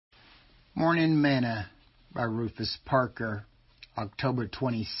Morning Manna by Rufus Parker, October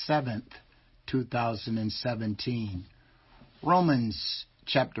 27th, 2017. Romans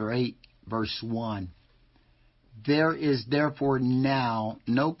chapter 8, verse 1. There is therefore now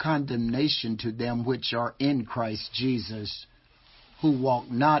no condemnation to them which are in Christ Jesus, who walk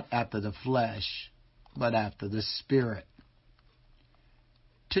not after the flesh, but after the Spirit.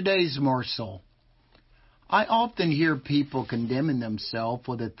 Today's morsel. I often hear people condemning themselves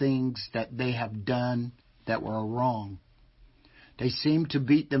for the things that they have done that were wrong. They seem to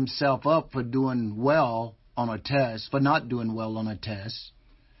beat themselves up for doing well on a test, for not doing well on a test,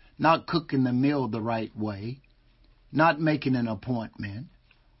 not cooking the meal the right way, not making an appointment,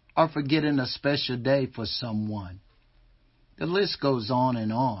 or forgetting a special day for someone. The list goes on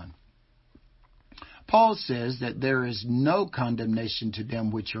and on. Paul says that there is no condemnation to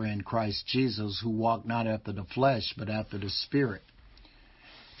them which are in Christ Jesus, who walk not after the flesh, but after the Spirit.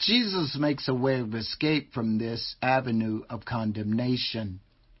 Jesus makes a way of escape from this avenue of condemnation.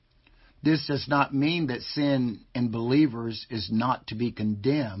 This does not mean that sin in believers is not to be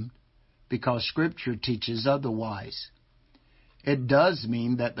condemned, because Scripture teaches otherwise. It does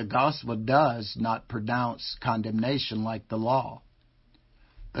mean that the gospel does not pronounce condemnation like the law.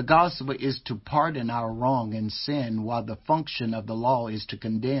 The gospel is to pardon our wrong and sin, while the function of the law is to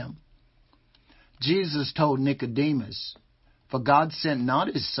condemn. Jesus told Nicodemus, "For God sent not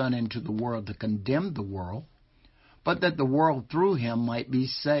his Son into the world to condemn the world, but that the world through him might be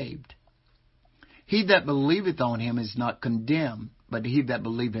saved. He that believeth on him is not condemned, but he that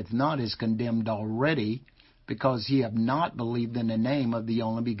believeth not is condemned already, because he hath not believed in the name of the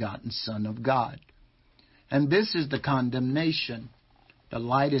only begotten Son of God. And this is the condemnation. The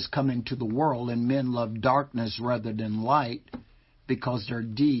light is come into the world, and men love darkness rather than light, because their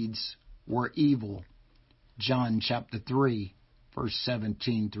deeds were evil." John chapter 3, verse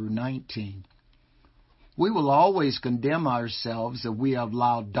 17 through 19. We will always condemn ourselves if we have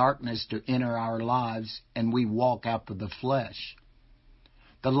allowed darkness to enter our lives and we walk after the flesh.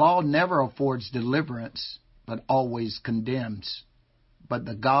 The law never affords deliverance, but always condemns. But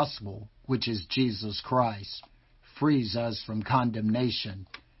the gospel, which is Jesus Christ, frees us from condemnation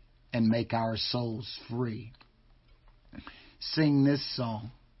and make our souls free. Sing this song.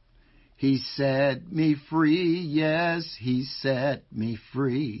 He set me free, yes, he set me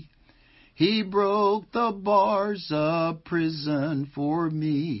free. He broke the bars of prison for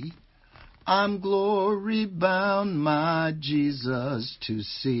me. I'm glory bound, my Jesus to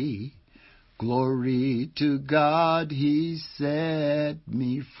see. Glory to God, he set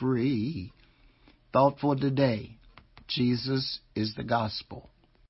me free. Thought for today. Jesus is the gospel.